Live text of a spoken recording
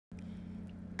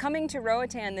Coming to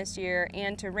Roatan this year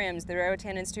and to RIMS, the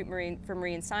Roatan Institute for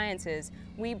Marine Sciences,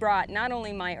 we brought not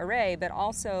only my array but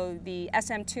also the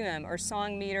SM2M or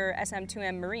Song Meter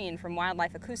SM2M Marine from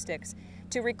Wildlife Acoustics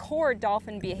to record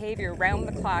dolphin behavior round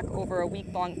the clock over a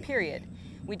week-long period.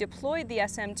 We deployed the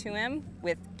SM2M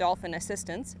with dolphin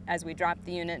assistance as we dropped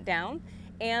the unit down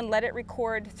and let it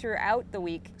record throughout the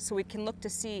week so we can look to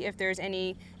see if there's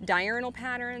any diurnal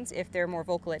patterns, if they're more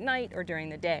vocal at night or during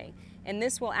the day. And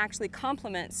this will actually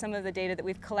complement some of the data that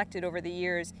we've collected over the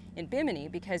years in Bimini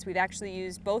because we've actually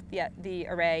used both the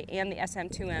array and the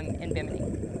SM2M in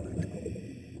Bimini.